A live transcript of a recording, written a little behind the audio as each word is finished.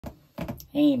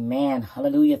Amen.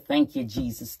 Hallelujah. Thank you,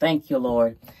 Jesus. Thank you,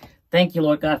 Lord. Thank you,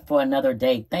 Lord God, for another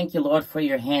day. Thank you, Lord, for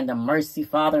your hand of mercy,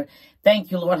 Father.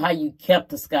 Thank you, Lord, how you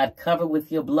kept us, God, covered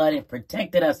with your blood and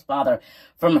protected us, Father,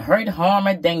 from hurt, harm,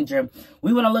 or danger.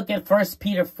 We want to look at 1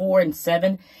 Peter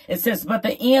 4:7. It says, but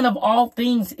the end of all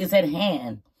things is at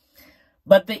hand.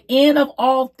 But the end of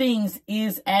all things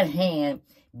is at hand.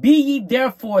 Be ye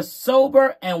therefore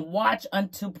sober and watch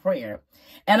unto prayer.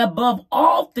 And above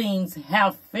all things,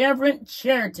 have fervent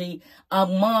charity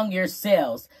among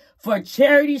yourselves. For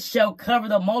charity shall cover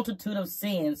the multitude of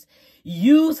sins.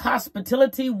 Use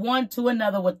hospitality one to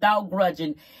another without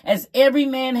grudging, as every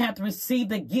man hath received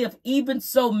the gift, even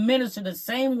so minister the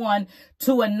same one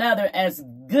to another as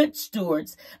good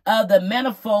stewards of the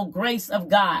manifold grace of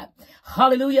God.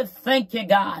 Hallelujah. Thank you,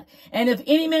 God. And if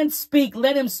any man speak,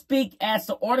 let him speak as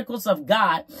the oracles of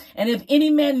God. And if any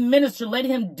man minister, let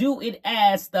him do it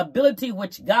as the ability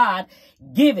which God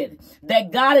giveth,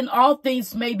 that God in all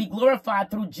things may be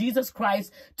glorified through Jesus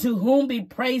Christ, to whom be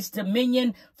praise,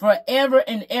 dominion forever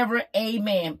and ever.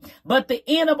 Amen. But the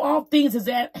end of all things is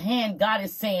at hand, God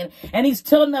is saying. And he's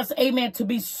telling us, amen, to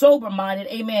be sober-minded,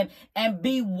 amen, and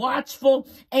be watchful,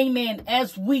 amen,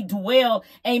 as we dwell,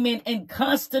 amen, in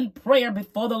constant prayer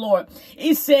before the Lord.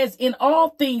 He says, in all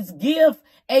things give,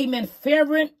 amen,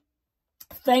 fervent,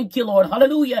 thank you, Lord.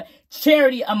 Hallelujah.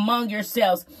 Charity among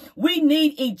yourselves. We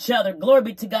need each other. Glory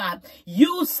be to God.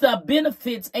 Use the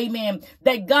benefits, amen,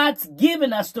 that God's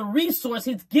given us, the resource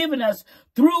he's given us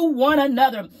through one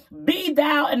another. Be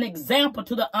thou an example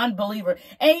to the unbeliever.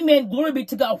 Amen. Glory be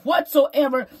to God.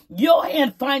 Whatsoever your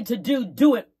hand find to do,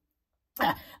 do it.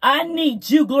 I need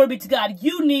you, glory be to God.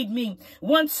 You need me.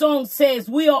 One song says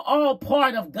we are all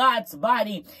part of God's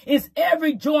body. It's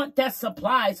every joint that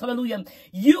supplies. Hallelujah.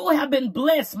 You have been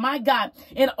blessed, my God.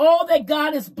 And all that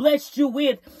God has blessed you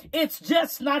with, it's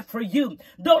just not for you.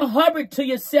 Don't hover to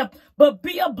yourself, but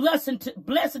be a blessing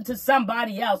to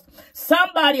somebody else.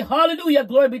 Somebody, hallelujah,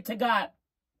 glory be to God.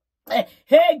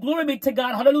 Hey, glory be to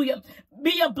God. Hallelujah.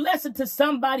 Be a blessing to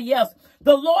somebody else.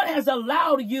 The Lord has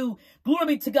allowed you, glory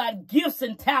be to God, gifts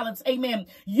and talents. Amen.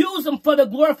 Use them for the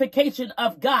glorification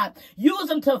of God. Use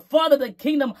them to further the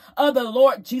kingdom of the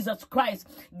Lord Jesus Christ.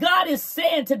 God is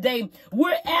saying today,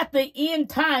 we're at the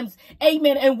end times.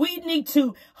 Amen. And we need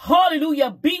to, hallelujah,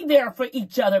 be there for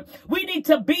each other. We need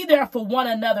to be there for one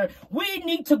another. We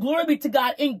need to, glory be to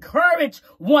God, encourage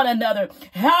one another.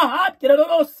 Hallelujah.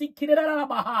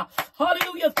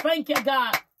 Thank you,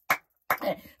 God.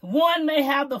 One may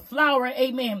have the flour,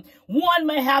 amen. One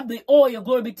may have the oil,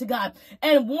 glory be to God.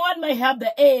 And one may have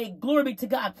the egg, glory be to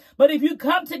God. But if you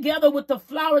come together with the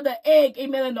flour, the egg,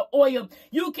 amen, and the oil,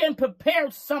 you can prepare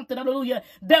something, hallelujah,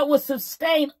 that will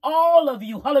sustain all of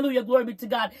you. Hallelujah, glory be to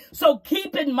God. So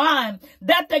keep in mind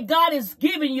that God is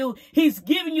giving you, he's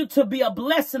giving you to be a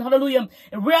blessing, hallelujah.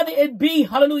 And whether it be,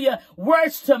 hallelujah,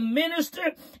 words to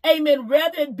minister, amen.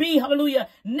 Whether it be, hallelujah,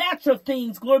 natural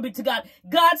things, glory be to God.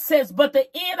 God says, but the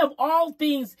end of all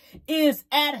things is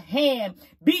at hand.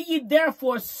 Be ye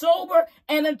therefore sober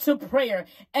and unto prayer.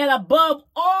 And above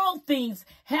all things,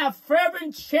 have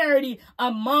fervent charity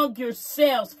among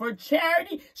yourselves. For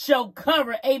charity shall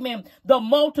cover, amen, the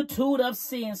multitude of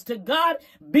sins. To God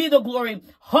be the glory.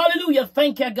 Hallelujah.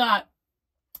 Thank you, God.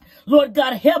 Lord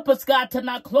God, help us, God, to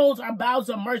not close our bowels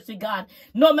of mercy, God,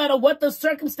 no matter what the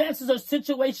circumstances or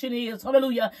situation is.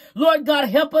 Hallelujah. Lord God,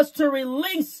 help us to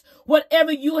release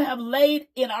whatever you have laid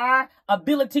in our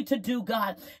ability to do,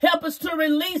 God. Help us to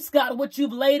release, God, what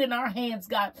you've laid in our hands,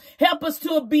 God. Help us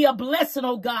to be a blessing,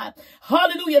 oh God.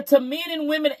 Hallelujah. To men and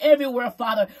women everywhere,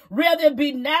 Father, whether it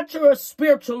be natural or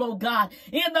spiritual, oh God.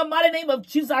 In the mighty name of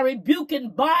Jesus, I rebuke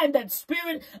and bind that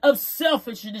spirit of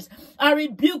selfishness. I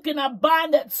rebuke and I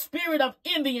bind that spirit of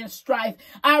envy and strife.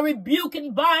 I rebuke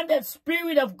and bind that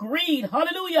spirit of greed.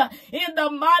 Hallelujah. In the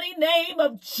mighty name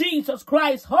of Jesus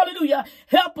Christ. Hallelujah.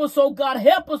 Help us, oh God.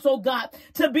 Help us, oh God,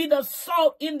 to be the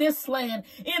salt in this land.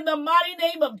 In the mighty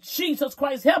name of Jesus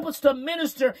Christ, help us to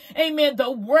minister, amen, the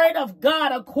word of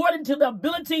God according to the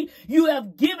ability you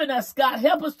have given us, God.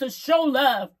 Help us to show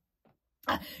love.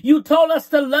 You told us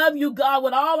to love you, God,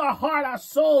 with all our heart, our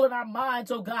soul, and our minds,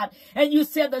 oh God. And you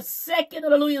said the second,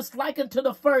 hallelujah, is likened to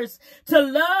the first, to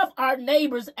love our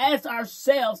neighbors as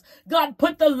ourselves. God,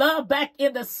 put the love back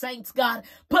in the saints, God.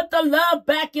 Put the love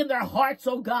back in their hearts,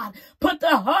 oh God. Put the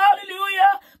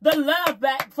hallelujah, the love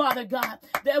back, Father God,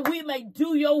 that we may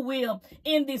do your will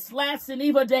in these last and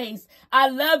evil days. I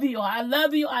love you. I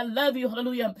love you. I love you.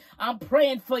 Hallelujah. I'm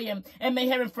praying for you. And may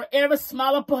heaven forever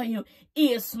smile upon you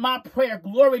is my prayer.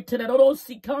 prayer. Glory to the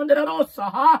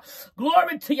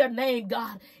glory to your name,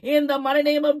 God. In the mighty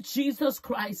name of Jesus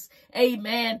Christ.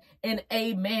 Amen and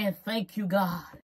amen. Thank you, God.